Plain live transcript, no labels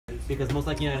because most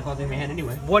likely you're not in my hand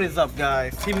anyway. What is up,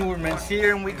 guys? Team Uberman's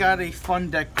here, and we got a fun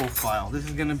deck profile. This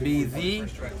is gonna be the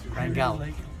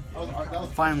Grangallop.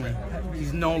 Finally,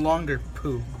 he's no longer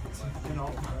poo.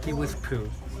 He was poo.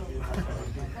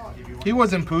 He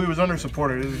wasn't poo. He was under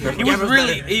supported.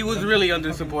 He was really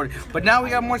under supported. But now we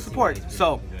got more support.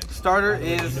 So starter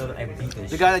is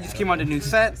the guy that just came on the new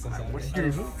set. What's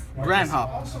your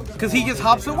Grangallop? Because he just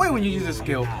hops away when you use his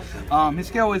skill. His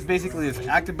skill is basically his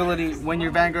act ability. When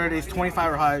your Vanguard is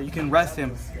 25 or higher, you can rest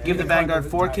him. Give the Vanguard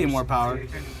 4K more power.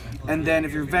 And then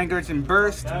if your Vanguard's in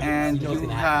burst and your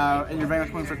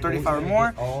Vanguard's going for 35 or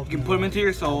more, you can put him into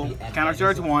your soul,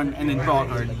 countercharge 1, and then draw a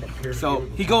card. So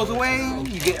he goes away,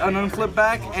 you get an unflip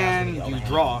back, and you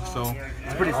draw. So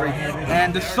it's pretty free.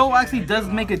 And the soul actually does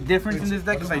make a difference in this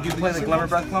deck because I do play the Glimmer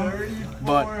Breath clone,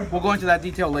 but we'll go into that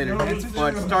detail later.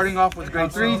 But starting off with grade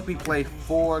 3s, we play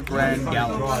 4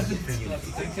 Grangallop.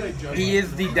 He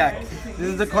is the deck. This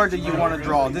is the card that you want to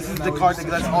draw. This is the card that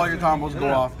lets all your combos go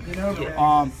off.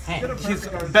 His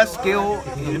best skill,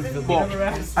 well,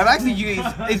 I've actually used,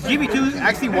 his GB2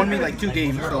 actually won me like 2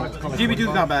 games, so GB2 is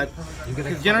not bad.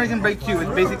 His Generation Break 2 is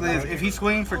basically, if he's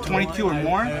swinging for 22 or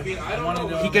more, he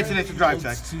gets an extra drive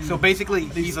check. So basically,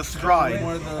 he's a stride,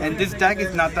 and this deck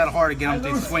is not that hard to get him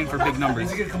to swing for big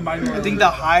numbers. I think the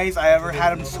highest I ever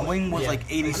had him swing was like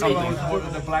 80 something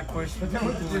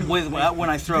when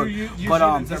I throwed.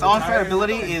 But his on-stride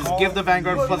ability is give the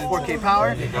Vanguard plus 4K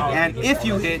power, and if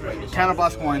you hit,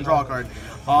 counterblast 1, draw a card.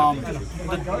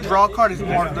 The draw card is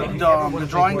more the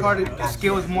drawing card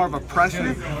skill is more of a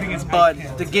pressure, but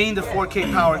the gain the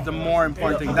 4K power is the more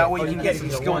important thing. That way you can get some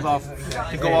skills off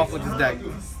to go off with this deck.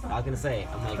 I was gonna say,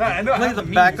 I'm like, play the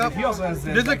backup.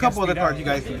 There's a couple other cards you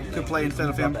guys could play instead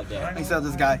of him, instead of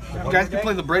this guy. You guys can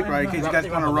play the Break Ride in case you guys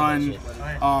want to run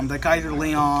the Kaiser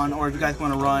Leon, or if you guys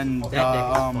want to run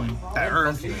that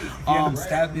Earth.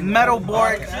 Metal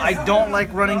Bork, I don't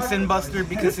like running Sin Buster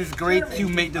because his grade 2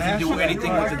 mate doesn't do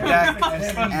anything with the deck,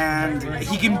 and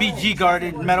he can be G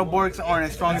guarded. Metal Borks aren't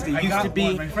as strong as they used to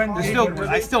be.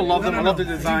 I still love them. I love the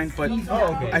design, but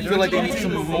I feel like they need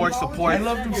some more support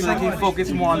so they can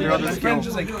focus more on their other skills.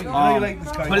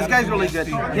 But this guy's really good.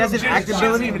 He has his act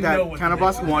ability that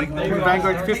counterblast 1. If your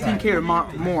Vanguard 15K or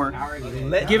more,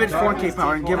 give it 4K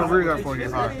power and give a rear guard 4K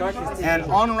power. And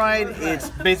on ride, it's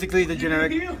basically the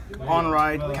generic on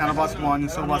ride, counterblast 1,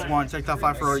 and blast 1, check that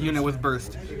 5 for a unit with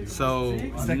burst. So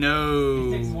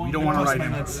no, you don't want to ride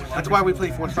him. That's why we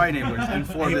play 4 Stride Enablers and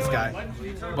 4 of this guy.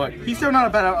 But he's still not a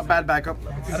bad backup.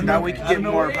 That way we can get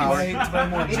more power.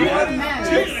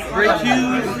 Grade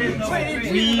 2,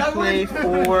 we play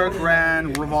 4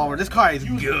 Grand Revolver. This card is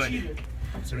good.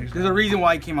 There's a reason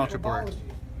why he came out triple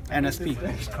and SP,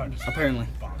 apparently.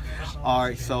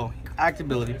 Alright, so act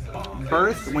ability.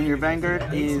 Burst, when your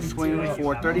Vanguard is swinging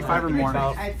for 35 or more,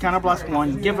 counterblast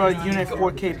 1, give a unit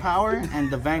 4K power and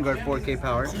the Vanguard 4K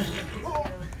power.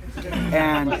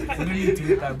 And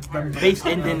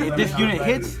then if this unit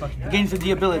hits, gains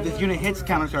the ability. This unit hits,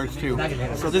 countercharge 2.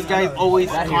 So this guy is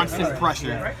always constant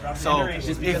pressure. So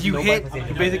if you hit,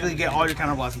 you basically get all your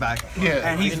counterblasts back. Yeah.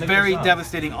 And he's very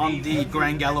devastating on the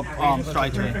Grangallop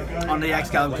stride turn, on the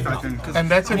Excalibur stride turn. And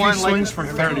that's if he swings for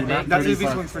 30, not 35. That's if he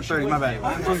swings for 30, my bad.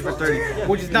 He swings for 30,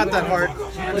 which is not that hard.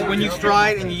 When you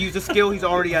stride and you use the skill, he's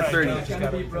already at 30.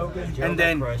 And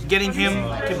then getting him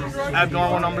to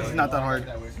abnormal numbers is not that hard.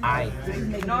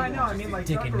 no, I know. I mean, like,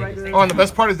 Oh, and the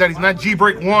best part is that he's not G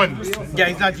Break 1. Yeah,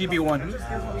 he's not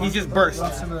GB1. He's just burst.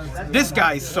 This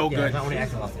guy is so good.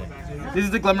 This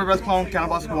is the Glimmer Breath clone,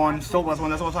 counterblast 1, soul blast 1.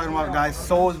 That's what I'm talking about, guys.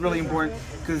 Soul is really important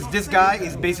because this guy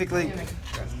is basically,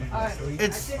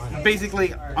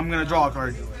 I'm gonna draw a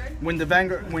card. When the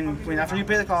Vanguard, when after you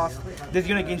pay the cost, this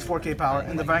unit gains 4K power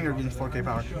and the Vanguard gains 4K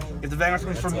power. If the Vanguard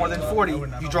swings for more than 40,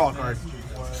 you draw a card.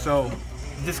 So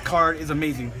this card is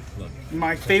amazing.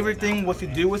 My favorite thing what to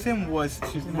do with him was,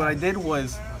 what I did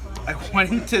was, I went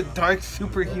into Dark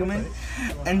Superhuman,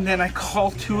 and then I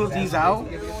called 2 of these out,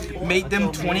 made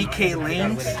them 20K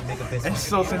lanes, and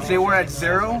so since they were at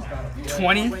 0,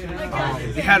 20,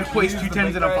 they had to waste 2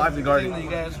 10s and a 5 to guard it.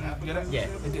 yeah.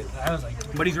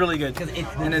 But he's really good.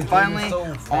 And then finally,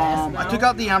 I took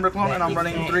out the Amber clone and I'm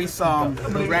running 3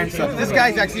 Grand Subs. This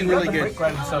guy's actually really good.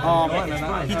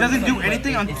 He doesn't do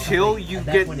anything until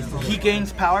he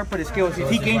gains power, but his skill is if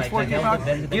he gains 4K power,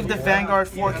 give the Vanguard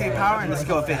 4K power, and the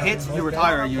skill if it hits, hits, you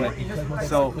retire a unit.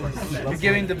 So you're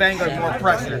giving the Vanguard more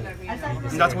pressure.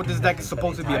 And that's what this deck is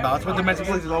supposed to be about. That's what Dimension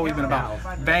Police has always been about.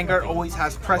 Vanguard always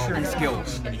has pressure and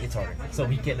skills. So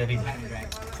we get it.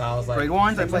 So I was like, Grade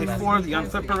 1s, I play 4 of the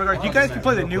unflipped Perfect Guard. You guys can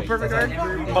play the new Perfect Guard,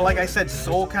 but like I said,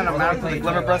 Soul kind of matters with the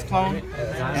Glimmer Breast clone,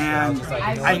 and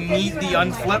I need the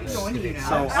unflips,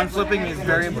 so unflipping is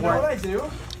very important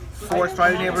for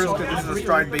Stride enablers because this is a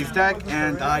Stride-based deck,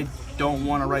 and I don't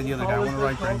want to ride the other guy. I want to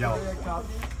ride Grangallop.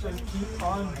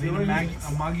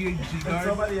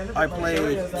 I play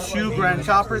 2 Grand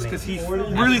Choppers because he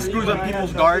really screws up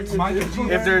people's guards.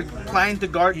 If they're planning to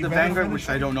guard the Vanguard, which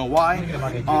I don't know why,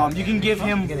 you can give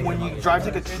him, when you drive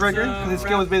take a trigger, because his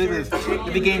skill is basically this.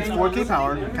 If he gains 4k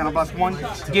power, kind of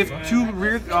 +1, give 2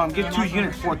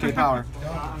 units 4k power.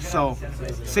 So,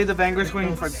 say the Vanguard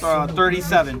swing for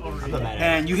 37,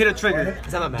 and you hit a trigger,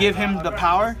 give him the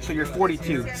power, so you're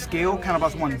 42. Scale, kind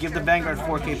of +1, give the Vanguard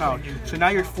 4k power. So now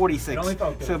you're 46.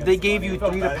 So if they gave you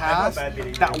 3 to pass,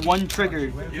 that one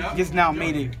trigger just now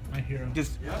made it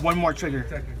just one more trigger.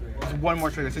 Just one more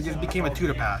trigger. So it just became a 2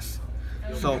 to pass.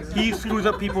 So he screws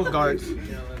up people's guards.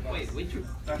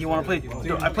 You want to play?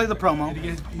 I play the promo.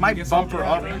 Might bumper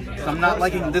up. So I'm not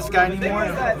liking this guy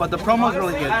anymore. But the promo is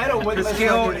really good. The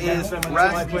skill is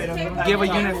rest. Give a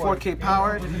unit 4k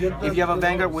power. If you have a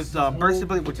Vanguard with burst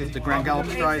ability, which is the Grangallop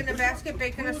Stride, in a basket,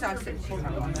 bacon, or sausage.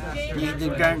 you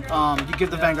give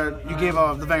the Vanguard. You gave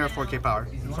the Vanguard 4k power.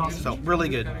 So really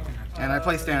good. And I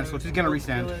play stand, so he's gonna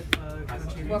restand.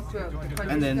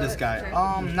 And then this guy.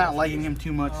 Not liking him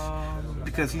too much,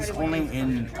 because he's only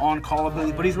in on-call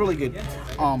ability, but he's really good.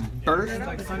 Burst,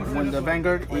 when the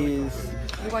Vanguard is,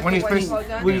 when he's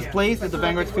placed, if the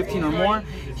Vanguard's 15 or more,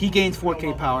 he gains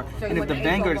 4k power. And if the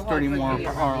Vanguard is 30 more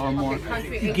or more,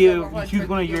 you choose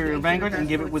one of your Vanguards and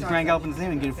give it with Grangallop in his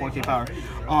name and give it 4k power.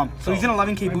 So he's an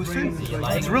 11k booster.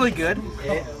 It's really good,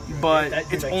 but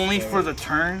it's only for the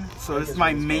turn. So this is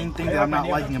my main thing that I'm not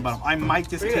liking about him. I might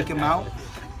just take him out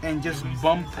and just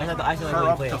bump her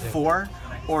up to 4.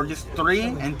 Or just 3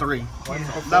 and 3.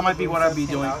 That might be what I'd be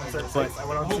doing. But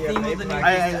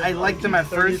I liked them at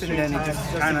first, and then it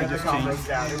just kind of just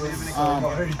changed.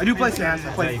 I do play stands.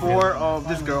 I play 4 of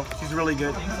this girl. She's really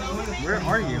good. Where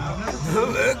are you?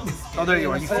 Oh, there you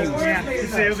are. You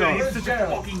fused. So,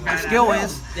 skill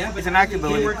is, it's an active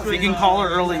ability. So you can call her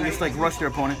early and just like rush your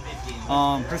opponent.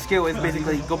 Her skill is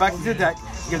basically go back to the deck,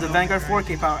 give the Vanguard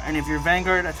 4k power, and if your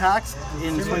Vanguard attacks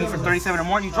in swinging for 37 or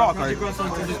more, you draw a card.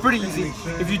 It's pretty easy.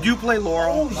 If you do play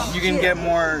Laurel, you can get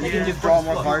more, you can just draw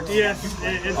more cards.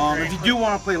 If you do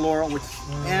want to play Laurel, which,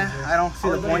 I don't see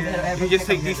the point, you just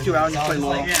take these 2 out and just play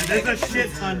Laurel. There's a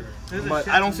shit ton. But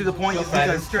I don't see the point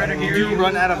because you do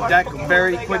run out of deck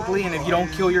very quickly, and if you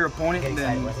don't kill your opponent,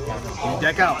 then you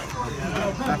deck out.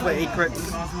 I play 8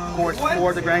 crits, of course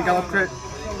 4 the Grangallop crit.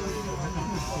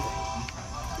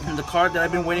 And the card that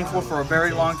I've been waiting for a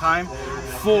very long time,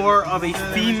 4 of a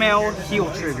female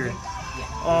heal trigger.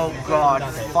 Oh god,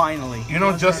 finally. You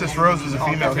know Justice Rose is a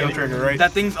female heal trigger, right?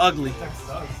 That thing's ugly.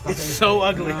 It's so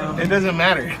ugly. It doesn't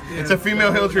matter. It's a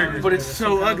female heal trigger. But it's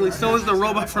so ugly. So is the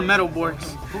robot from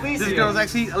Metalborgs. This girl's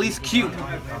actually at least cute.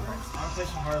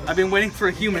 I've been waiting for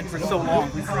a human for so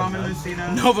long.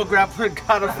 Nova Grappler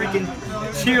got a freaking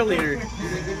cheerleader.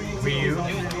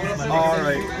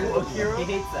 Alright.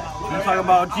 We're talking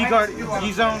about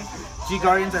G-Zone.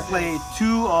 G-Guardians, I play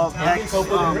 2 of X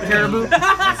Caribou.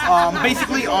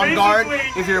 Basically on guard,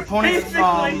 if your opponent's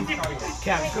playing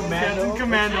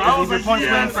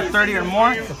for 30 or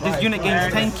more, this unit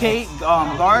gains 10k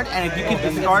guard, and if you can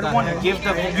discard one, you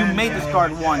may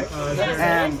discard one.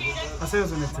 And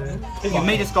you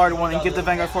may discard one and give the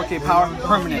Vanguard 4k power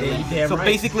permanently. So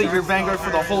basically your Vanguard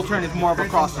for the whole turn is more of a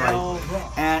cross ride.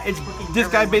 And this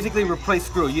guy basically replaced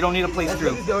Screw. You don't need to play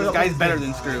Screw. This guy's better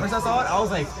than Screw.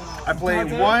 I play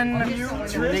 1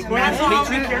 Nickman's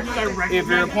Patriot. If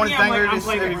your opponent's Vanguard is,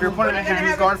 if your opponent can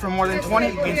use guard for more than 20,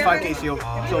 it gains 5k shield.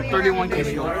 So 31k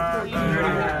shield.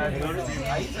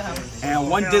 And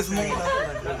 1 Dismal,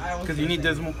 because you need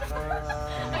Dismal.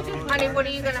 Honey, what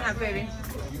are you gonna have, baby?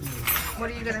 What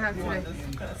are you gonna have today?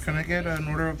 Can I get an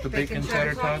order of the bacon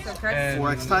cheddar tots and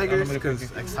 4 X-Tigers, because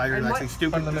X-Tiger is actually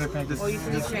stupid. Because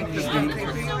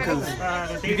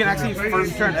you can actually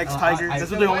first turn X-Tiger.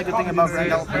 This is the only good thing about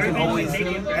Grangallop. You can always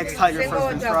X-Tiger first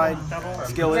and stride.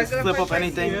 Skill is flip up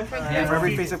anything, and for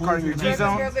every face-up card in your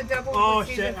G-Zone,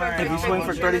 if you swing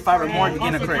for 35 or more, you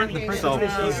gain a crit. So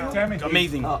he's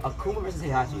amazing.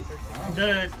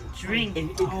 The drink.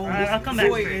 I'll come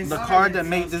back. The card that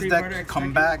made this deck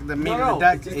come back, that made the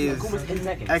deck is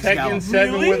Tekken Excalibur.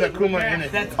 7 with Akuma in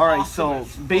it. Alright, so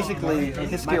basically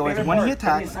his skill is when he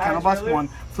attacks, counter blast 1,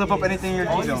 flip up anything in your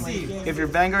G zone. If your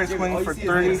Vanguard is swinging for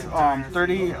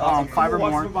 5 or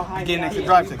more, you get an extra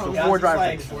drive stick, so 4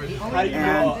 drive sticks.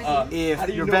 And if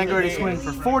your Vanguard is swinging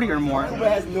for 40 or more,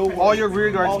 all your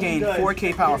rear guards gain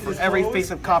 4k power for every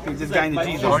face-up copy of this guy in the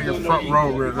G zone. All your front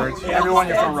row rear guards. Everyone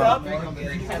in your front row.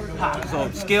 So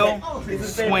skill,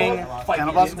 swing,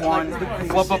 counter blast 1,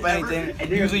 flip up anything.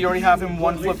 Usually you already have him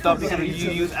 1 flipped up because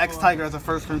you use X Tiger as a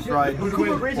first turn stride,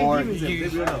 or you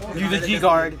use a G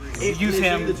guard, use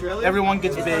him. Everyone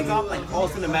gets big,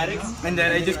 and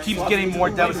then it just keeps getting more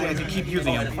devastating as you keep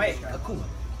using him.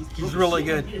 He's really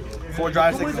good. 4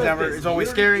 drive sticks is always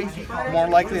scary, more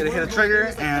likely to hit a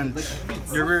trigger, and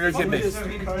your rear guards get big.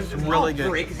 It's really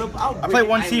good. I play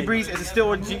 1 Sea Breeze. It's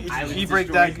still a G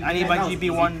break deck. I need my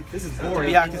GB1 to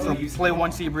be active, so play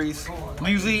 1 Sea Breeze.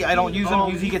 Usually I don't use him.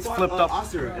 Usually he gets flipped up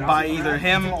by either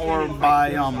him or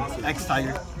by X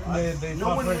Tiger.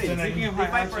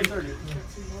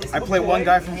 I play 1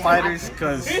 guy from Fighters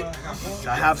because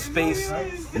I have space.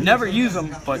 Never use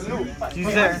him, but he's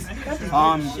there.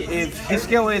 If his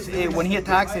skill is when he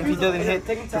attacks, if he doesn't hit,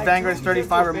 the Vanguard is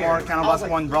 35 or more, counter blast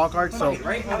 1 draw card. So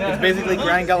it's basically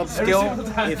Grangallop's skill.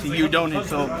 If you don't hit,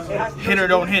 so hit or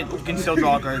don't hit, you can still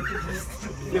draw a card.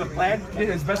 I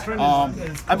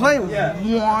play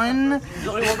 1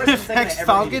 X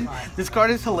Falcon. This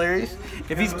card is hilarious.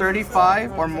 If he's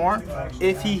 35 or more,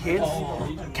 if he hits,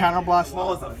 counter blast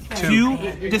 2,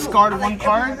 discard 1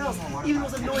 card,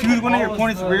 choose one of your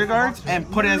opponent's rear guards, and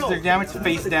put it as their damage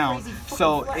face down.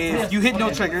 So if you hit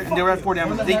no trigger and they were at 4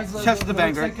 damage, they test the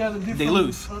Vanguard, they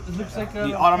lose.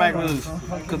 They automatically lose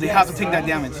because they have to take that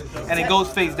damage, and it goes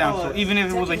face down. So even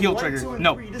if it was a heal trigger,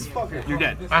 no, you're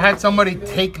dead. I had somebody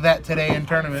take that today in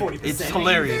tournament. It's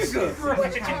hilarious.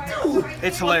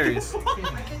 It's hilarious.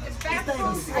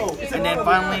 And then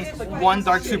finally, 1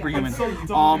 Dark Superhuman.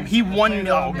 He won me.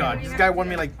 Oh god, this guy won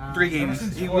me like 3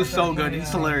 games. He was so good. He's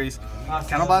hilarious.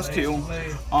 Counter blast 2.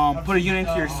 Put a unit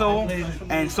into your soul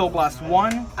and soul blast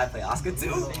 1.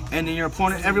 And then your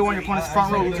opponent, everyone your opponent's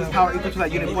front row loses power equal to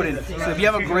that unit put in. So if you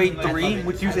have a grade 3,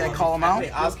 which usually I call him out.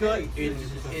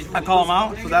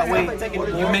 So that way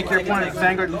you make your opponent's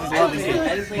Vanguard lose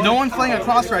 11k. No one's playing a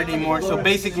cross ride anymore, so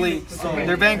basically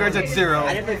their Vanguard's at 0,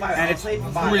 and it's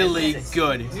really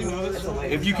good.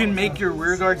 If you can make your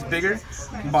rear guards bigger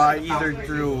by either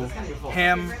through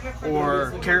him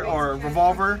or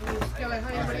revolver,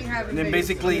 then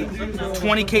basically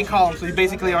 20k columns, so you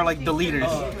basically are like the leaders.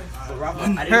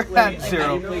 They're at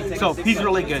 0, so he's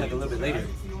really good.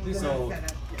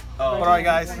 But alright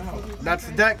guys, that's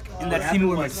the deck, and that's Team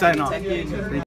Movement signing off.